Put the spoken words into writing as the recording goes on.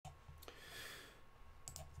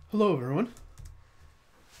Hello everyone.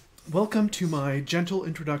 Welcome to my gentle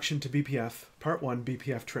introduction to BPF, Part 1,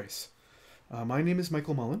 BPF Trace. My name is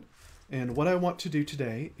Michael Mullen, and what I want to do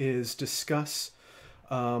today is discuss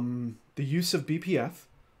the use of BPF,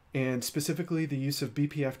 and specifically the use of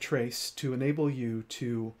BPF Trace to enable you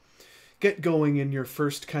to get going in your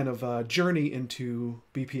first kind of journey into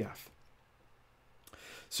BPF.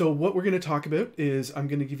 So what we're going to talk about is I'm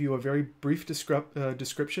going to give you a very brief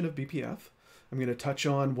description of BPF. I'm going to touch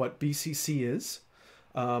on what BCC is.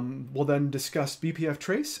 We'll then discuss BPF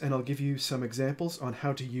Trace, and I'll give you some examples on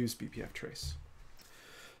how to use BPF Trace.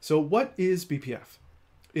 So what is BPF?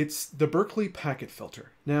 It's the Berkeley packet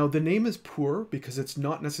filter. Now, the name is poor because it's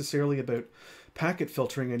not necessarily about packet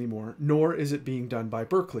filtering anymore, nor is it being done by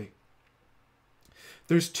Berkeley.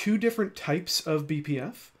 There's two different types of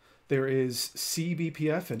BPF. There is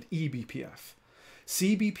CBPF and eBPF.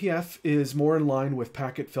 CBPF is more in line with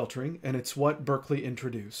packet filtering, and it's what Berkeley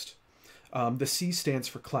introduced. The C stands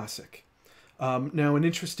for classic. Now, an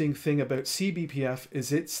interesting thing about CBPF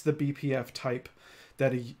is it's the BPF type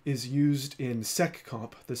that is used in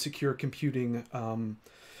seccomp, the secure computing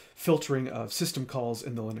filtering of system calls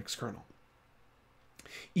in the Linux kernel.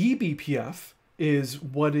 eBPF is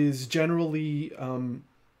what is generally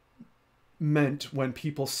meant when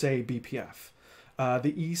people say BPF.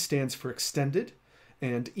 The E stands for extended,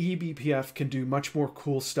 and eBPF can do much more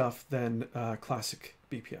cool stuff than classic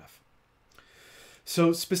BPF.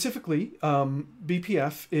 So specifically,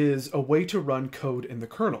 BPF is a way to run code in the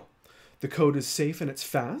kernel. The code is safe and it's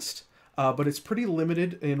fast, but it's pretty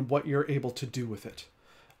limited in what you're able to do with it.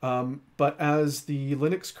 But as the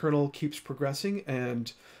Linux kernel keeps progressing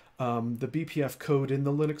and the BPF code in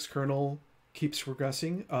the Linux kernel keeps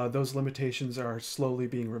progressing, those limitations are slowly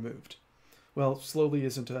being removed. Well, slowly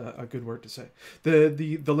isn't a good word to say.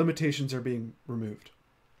 The limitations are being removed.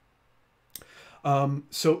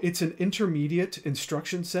 So it's an intermediate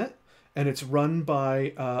instruction set, and it's run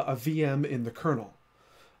by a VM in the kernel.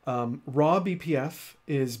 Raw BPF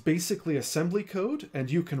is basically assembly code,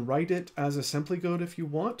 and you can write it as assembly code if you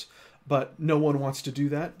want, but no one wants to do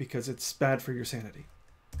that because it's bad for your sanity.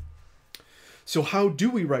 So how do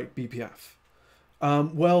we write BPF?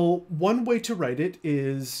 Well, one way to write it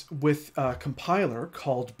is with a compiler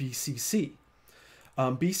called BCC.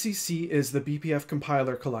 BCC is the BPF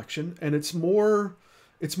compiler collection, and it's more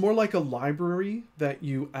like a library that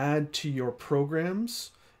you add to your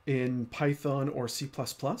programs in Python or C++,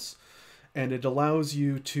 and it allows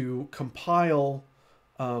you to compile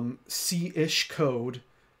C-ish code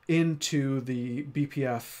into the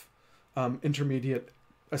BPF intermediate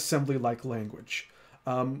assembly-like language.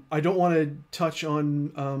 I don't want to touch on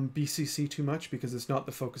BCC too much because it's not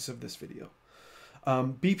the focus of this video.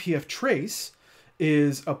 BPF Trace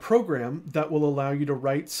is a program that will allow you to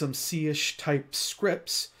write some C-ish type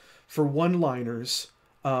scripts for one-liners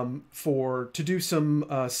to do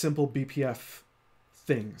some simple BPF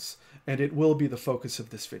things, and it will be the focus of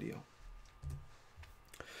this video.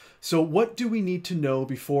 So what do we need to know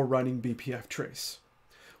before running BPF Trace?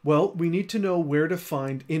 Well, we need to know where to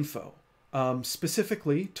find info.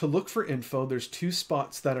 Specifically, to look for info, there's two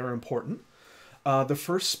spots that are important. The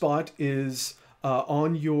first spot is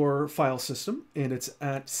on your file system, and it's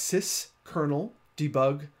at syskernel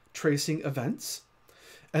debug tracing events.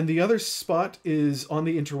 And the other spot is on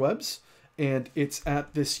the interwebs, and it's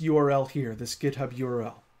at this URL here, this GitHub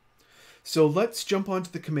URL. So let's jump onto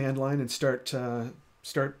the command line and start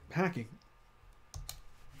hacking.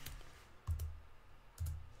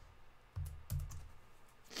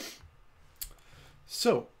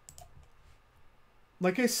 So,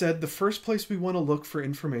 like I said, the first place we want to look for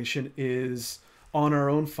information is on our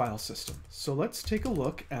own file system. So let's take a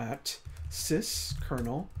look at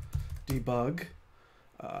syskernel debug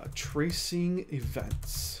tracing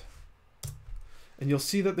events. And you'll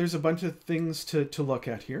see that there's a bunch of things to look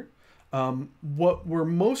at here. What we're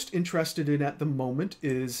most interested in at the moment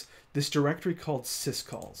is this directory called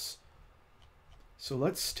syscalls. So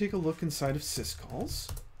let's take a look inside of syscalls.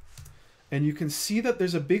 And you can see that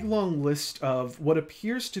there's a big long list of what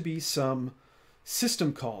appears to be some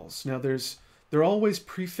system calls. Now they're always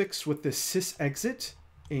prefixed with this sysexit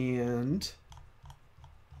and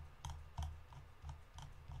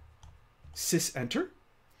sysenter.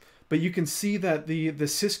 But you can see that the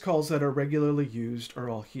syscalls that are regularly used are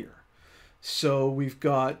all here. So we've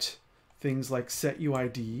got things like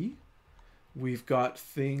setuid. We've got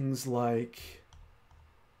things like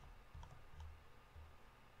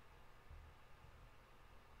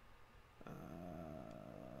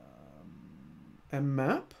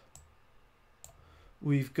mmap.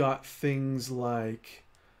 We've got things like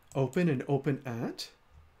open and open at,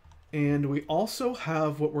 And we also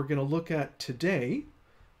have what we're going to look at today,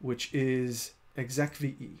 which is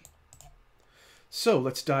execve. So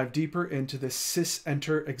let's dive deeper into this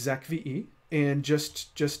sysenter execve. And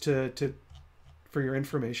just for your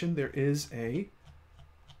information, there is a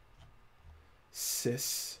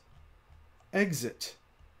sysexit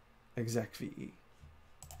execve.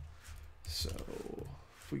 So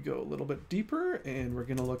if we go a little bit deeper, and we're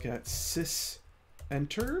going to look at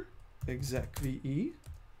sysenter execve,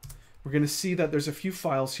 we're going to see that there's a few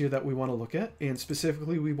files here that we want to look at, and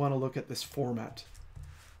specifically we want to look at this format.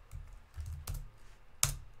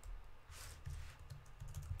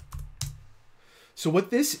 So what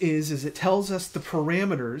this is it tells us the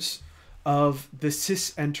parameters of the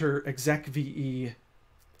sysenter execve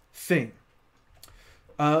thing.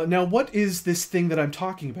 Now, what is this thing that I'm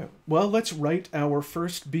talking about? Well, let's write our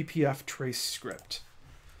first bpftrace script.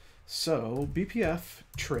 So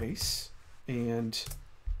bpftrace, and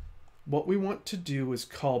what we want to do is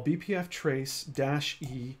call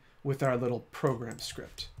bpftrace-e with our little program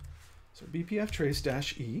script. So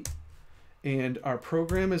bpftrace-e, and our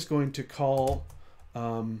program is going to call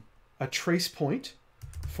a trace point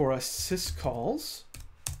for a syscalls,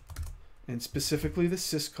 and specifically the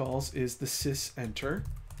syscalls is the sysenter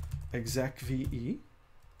execve.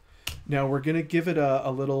 Now we're going to give it a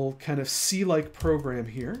little kind of C-like program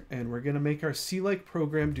here, and we're going to make our C-like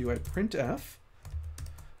program do a printf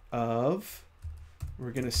of,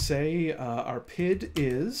 we're going to say our PID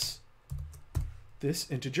is this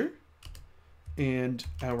integer, and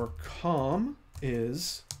our com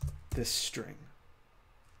is this string.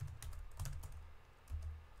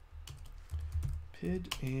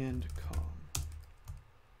 PID and com.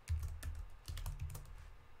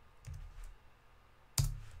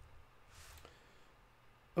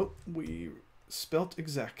 Oh, we spelt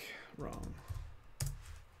exec wrong. There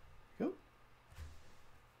we go.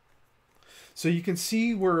 So you can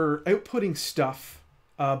see we're outputting stuff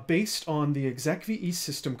based on the execve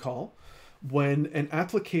system call. When an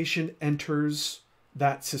application enters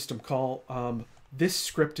that system call, this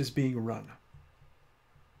script is being run.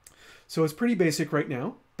 So it's pretty basic right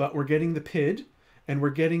now, but we're getting the PID and we're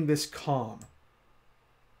getting this com.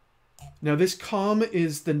 Now this com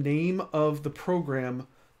is the name of the program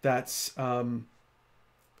that's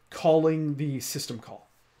calling the system call.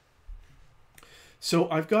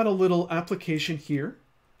 So I've got a little application here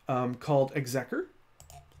called execer,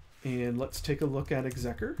 and let's take a look at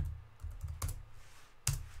execer.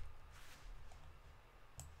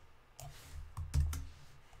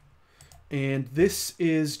 And this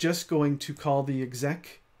is just going to call the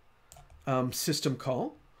exec system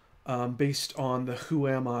call based on the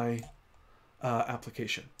whoami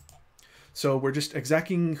application. So we're just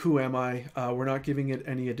execing whoami. We're not giving it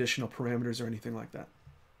any additional parameters or anything like that.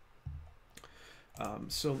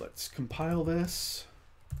 So let's compile this.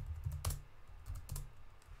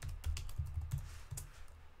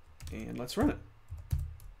 And let's run it.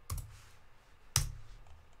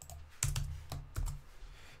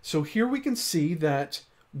 So here we can see that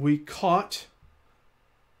we caught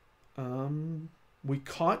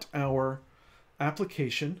our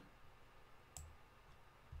application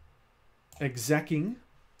execing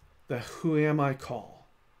the whoami call,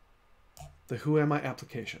 the whoami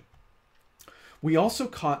application. We also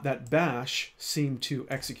caught that bash seemed to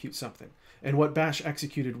execute something, and what bash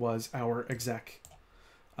executed was our exec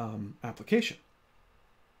application.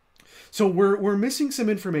 So we're missing some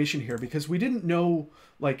information here because we didn't know,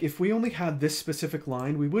 like if we only had this specific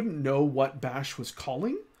line, we wouldn't know what bash was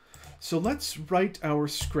calling. So let's write our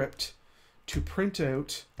script to print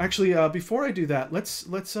out. Actually, before I do that, let's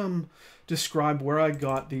describe where I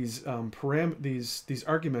got these these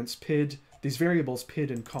arguments PID, these variables PID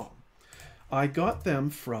and com. I got them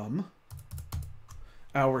from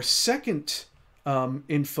our second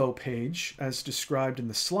info page as described in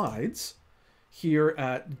the slides here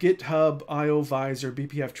at GitHub IOVisor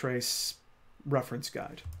bpftrace reference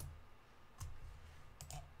guide.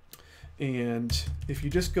 And if you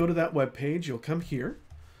just go to that web page, you'll come here.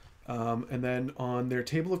 And then on their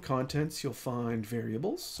table of contents, you'll find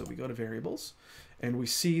variables. So we go to variables, and we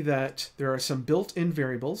see that there are some built-in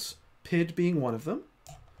variables, PID being one of them.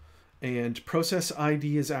 And process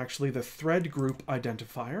ID is actually the thread group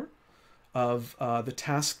identifier of the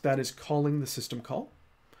task that is calling the system call.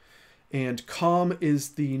 And com is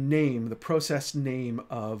the name, the process name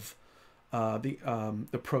of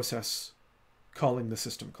the process calling the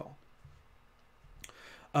system call.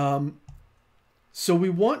 So we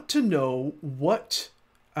want to know what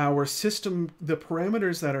our system, the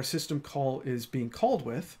parameters that our system call is being called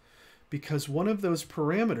with, because one of those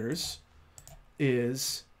parameters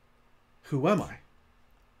is who am I?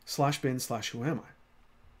 /bin/whoami.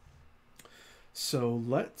 So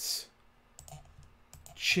let's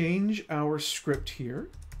change our script here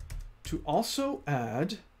to also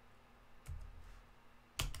add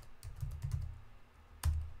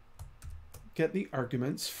get the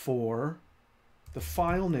arguments for the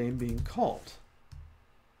file name being called.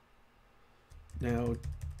 Now,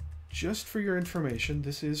 just for your information,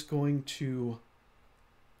 this is going to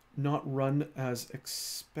not run as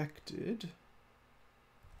expected,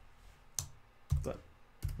 but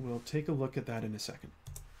we'll take a look at that in a second.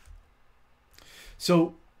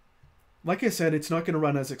 So, like I said, it's not going to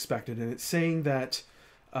run as expected, and it's saying that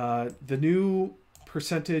the new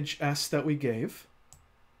 %s that we gave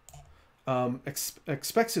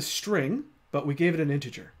expects a string, but we gave it an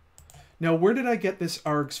integer. Now, where did I get this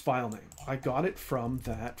args file name? I got it from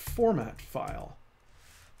that format file.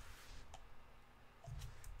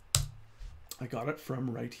 I got it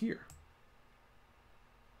from right here.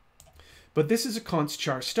 But this is a const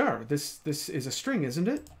char star. This is a string, isn't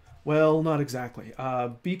it? Well, not exactly.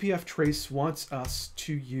 bpftrace wants us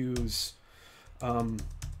to use a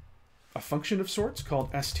function of sorts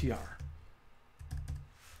called str.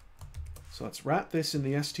 So let's wrap this in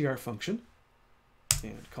the str function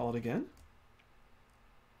and call it again.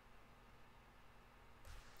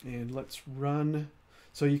 And let's run.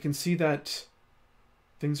 So you can see that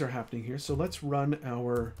things are happening here. So let's run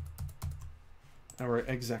our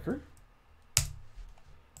execer.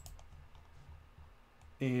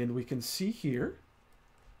 And we can see here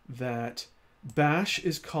that bash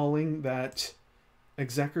is calling that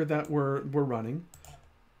execer that we're running.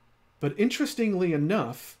 But interestingly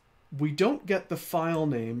enough, we don't get the file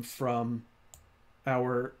name from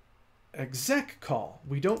our exec call.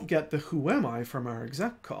 We don't get the whoami from our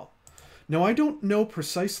exec call. Now, I don't know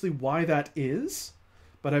precisely why that is,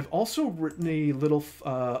 but I've also written a little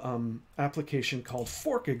application called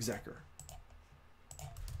fork execer.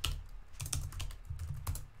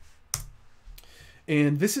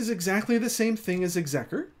 And this is exactly the same thing as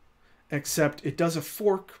execer, except it does a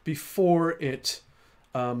fork before it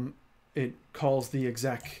calls the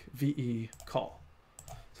exec VE call.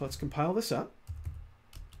 So let's compile this up.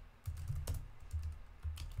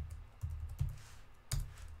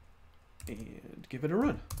 And give it a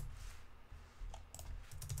run.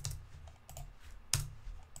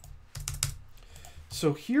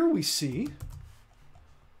 So here we see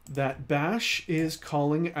that bash is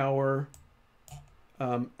calling our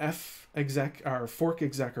our fork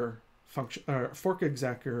execer function, fork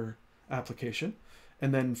execer application,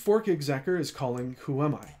 and then fork execer is calling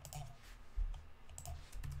whoami.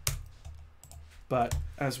 But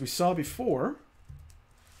as we saw before,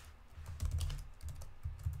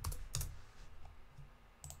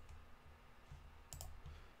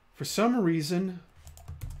 for some reason,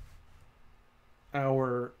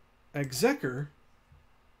 our execer,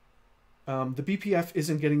 the BPF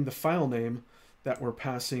isn't getting the file name that we're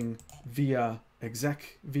passing via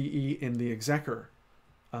exec VE in the execer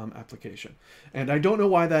application. And I don't know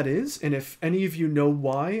why that is. And if any of you know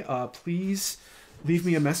why, please leave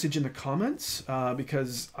me a message in the comments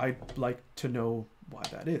because I'd like to know why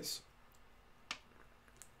that is.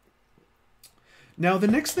 Now, the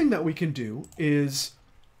next thing that we can do is,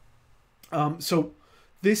 so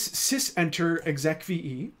this sysenter exec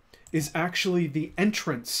VE is actually the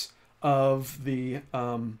entrance of the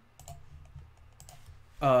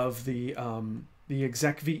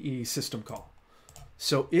exec VE system call.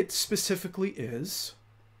 So it specifically is,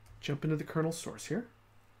 jump into the kernel source here.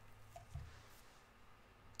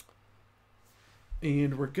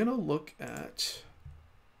 And we're going to look at,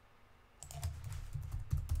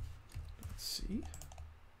 let's see.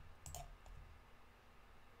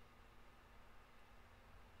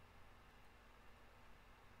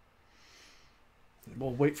 And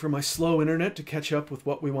we'll wait for my slow internet to catch up with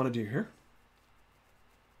what we want to do here.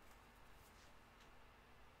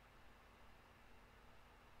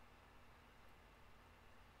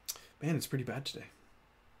 Man, it's pretty bad today.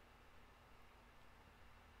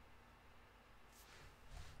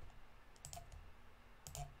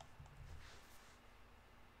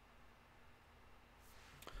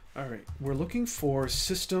 All right, we're looking for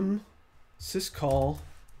system syscall,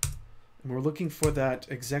 and we're looking for that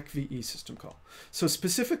exec VE system call. So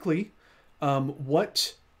specifically,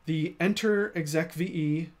 what the enter exec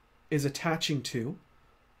VE is attaching to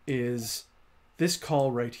is this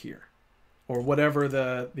call right here, or whatever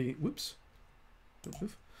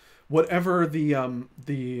whatever the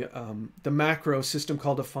macro system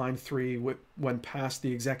call define 3 when passed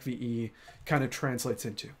the exec VE kind of translates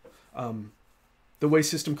into. The way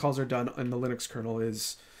system calls are done in the Linux kernel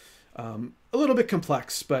is a little bit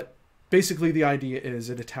complex, but basically the idea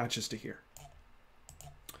is it attaches to here.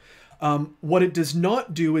 What it does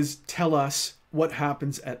not do is tell us what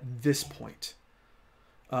happens at this point.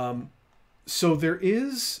 So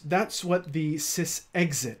that's what the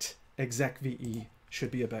sysexit execve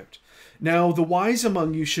should be about. Now, the wise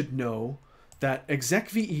among you should know that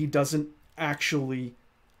execve doesn't actually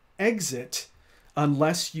exit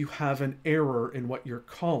unless you have an error in what you're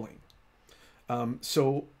calling.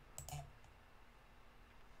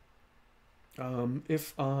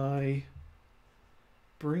 If I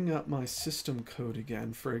bring up my system code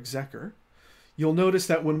again for execr, you'll notice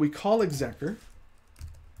that when we call execr,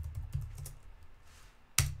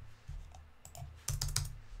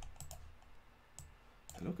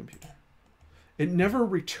 hello computer, it never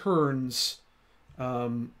returns,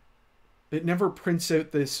 it never prints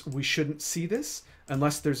out this we shouldn't see this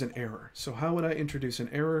unless there's an error. So how would I introduce an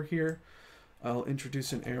error here? I'll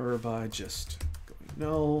introduce an error by just going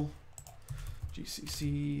null,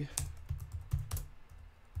 gcc,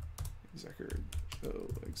 execr,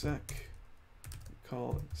 exec,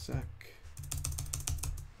 call exec.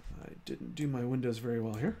 I didn't do my Windows very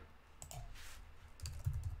well here.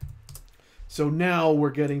 So now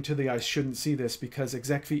we're getting to the I shouldn't see this because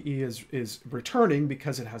execve is returning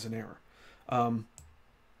because it has an error.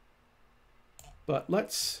 But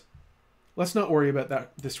let's not worry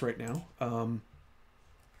about this right now.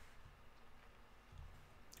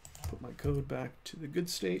 Put my code back to the good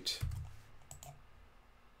state.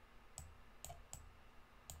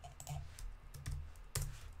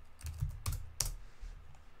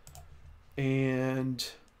 And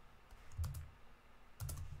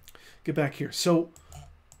get back here. So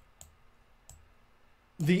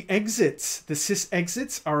the exits, the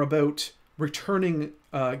sysexits are about returning,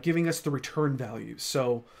 giving us the return value.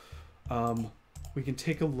 So we can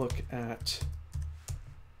take a look at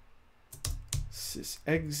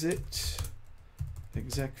sysexit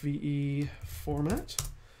execve format,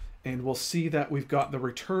 and we'll see that we've got the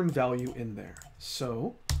return value in there.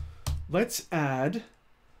 So let's add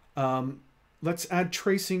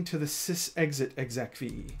tracing to the sysexit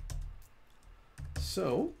execve.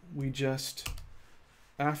 So we just,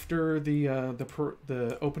 after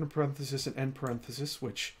the open parenthesis and end parenthesis,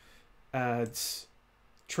 which adds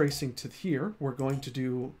tracing to here, we're going to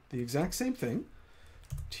do the exact same thing.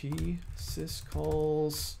 T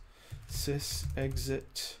syscalls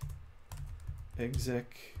sysexit execve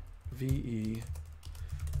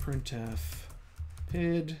printf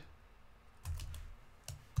pid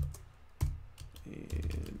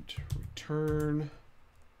and return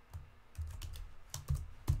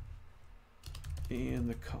and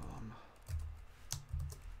the com.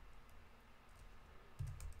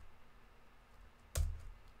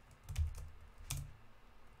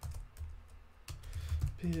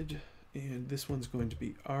 Pid, and this one's going to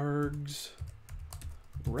be args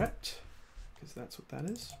ret, because that's what that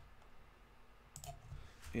is.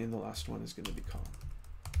 And the last one is going to be com.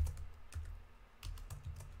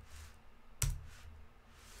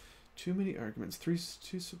 Too many arguments. Three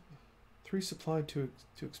supplied, two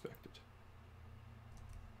expected.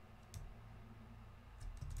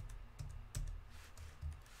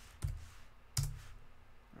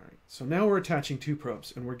 All right. So now we're attaching two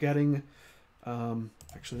probes, and we're getting.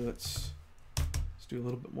 Actually, let's do a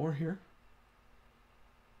little bit more here.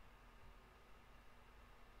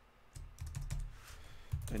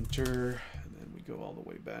 Enter, and then we go all the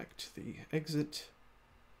way back to the exit.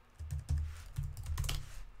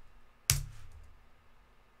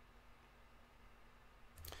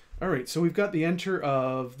 All right, so we've got the enter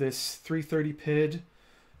of this 330 PID.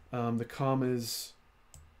 The com is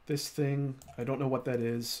this thing. I don't know what that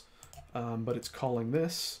is, but it's calling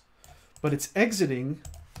this. But it's exiting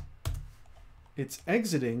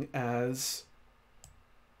as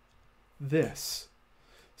this.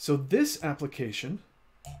 So this application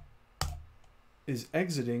is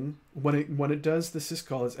exiting when it does the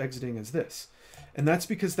syscall, is exiting as this. And that's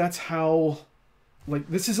because that's how, like,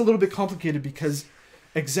 this is a little bit complicated because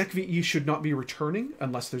execve should not be returning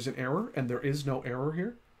unless there's an error, and there is no error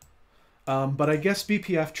here. But I guess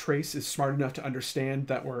bpftrace is smart enough to understand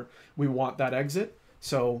that we want that exit.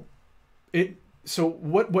 So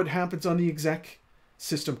what happens on the exec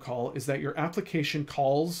system call is that your application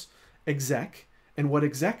calls exec, and what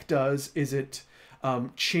exec does is it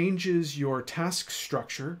changes your task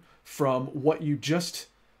structure from what you just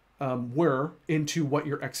were into what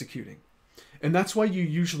you're executing. And that's why you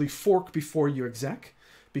usually fork before you exec,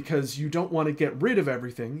 because you don't want to get rid of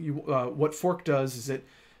everything. What fork does is it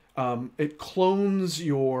clones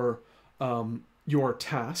your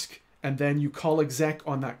task, and then you call exec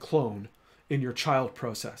on that clone in your child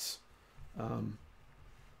process.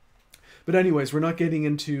 But anyways, we're not getting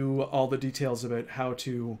into all the details about how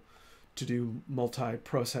to do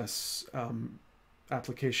multi-process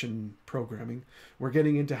application programming. We're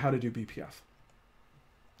getting into how to do BPF.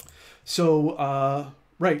 So,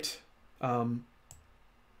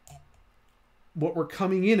 what we're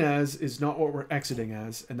coming in as is not what we're exiting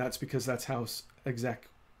as, and that's because that's how exec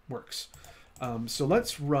works. So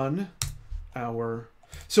let's run our...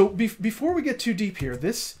 So before we get too deep here,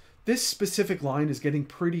 this specific line is getting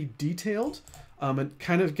pretty detailed. It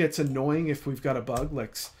kind of gets annoying if we've got a bug.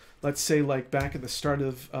 Like, let's say like back at the start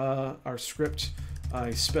of our script,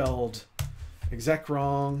 I spelled exec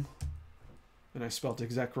wrong, and I spelled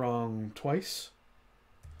exec wrong twice.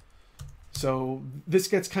 So this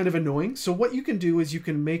gets kind of annoying. So what you can do is you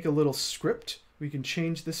can make a little script. We can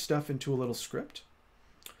change this stuff into a little script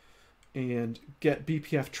and get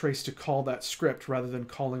bpftrace to call that script rather than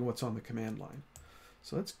calling what's on the command line.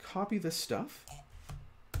 So let's copy this stuff.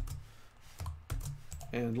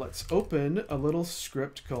 And let's open a little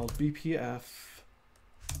script called BPF.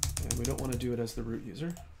 And we don't want to do it as the root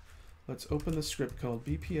user. Let's open the script called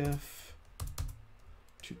BPF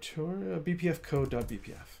tutorial, BPF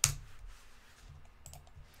code.bpf.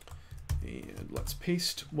 And let's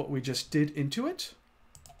paste what we just did into it.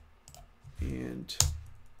 And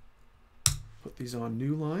put these on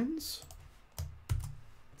new lines.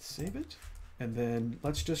 Save it. And then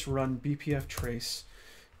let's just run bpftrace,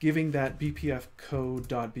 giving that bpf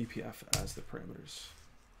code.bpf as the parameters.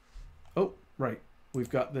 Oh, right. We've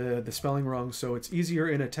got the spelling wrong, so it's easier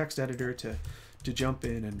in a text editor to jump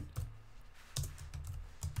in and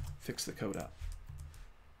fix the code up.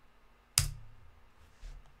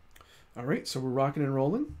 All right, so we're rocking and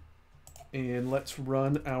rolling. And let's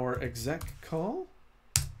run our exec call.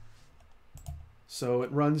 So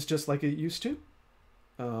it runs just like it used to.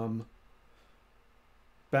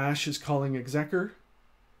 Bash is calling execr.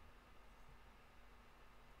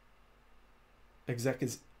 Exec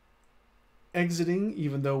is exiting,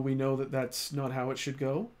 even though we know that that's not how it should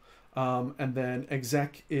go. And then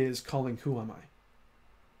exec is calling whoami.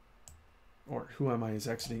 Or whoami is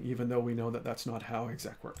exiting, even though we know that that's not how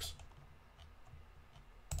exec works.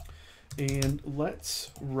 And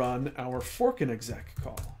let's run our fork and exec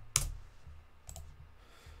call.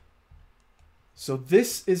 So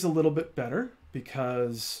this is a little bit better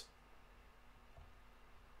because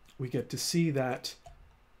we get to see that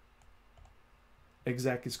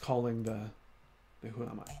exec is calling the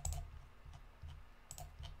whoami.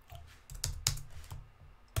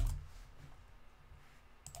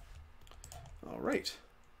 All right.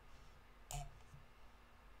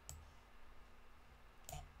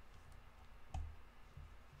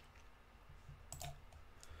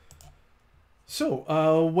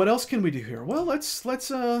 So what else can we do here? Well, let's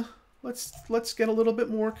get a little bit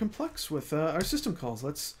more complex with our system calls.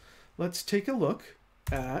 Let's take a look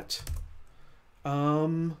at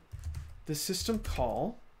the system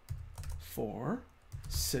call for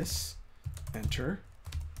sys enter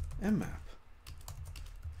mmap.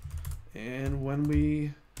 And when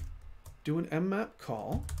we do an mmap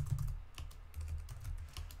call,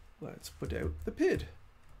 let's put out the PID.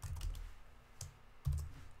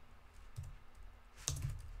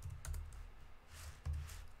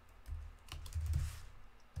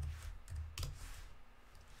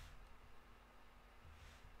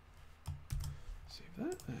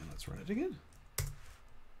 That, and let's run it again.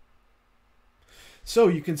 So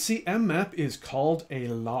you can see mmap is called a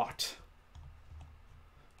lot.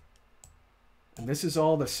 And this is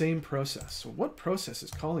all the same process. So what process is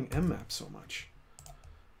calling mmap so much?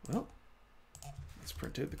 Well, let's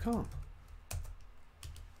print out the COM.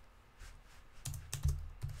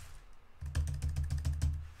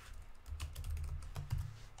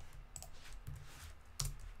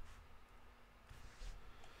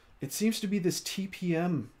 It seems to be this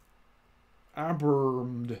TPM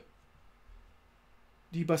abermed.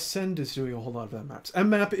 Debug is doing a whole lot of mmaps.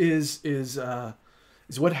 Mmap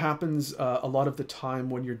is what happens a lot of the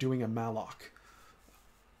time when you're doing a malloc.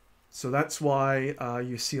 So that's why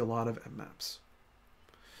you see a lot of mmaps.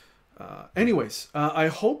 Anyways, I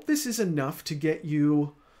hope this is enough to get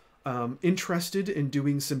you interested in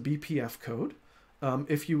doing some BPF code.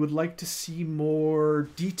 If you would like to see more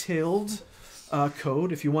detailed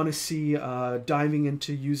code, if you want to see diving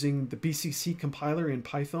into using the BCC compiler in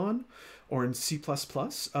Python or in C++,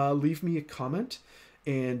 leave me a comment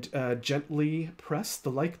and gently press the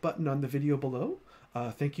like button on the video below.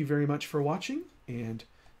 Thank you very much for watching and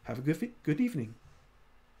have a good evening.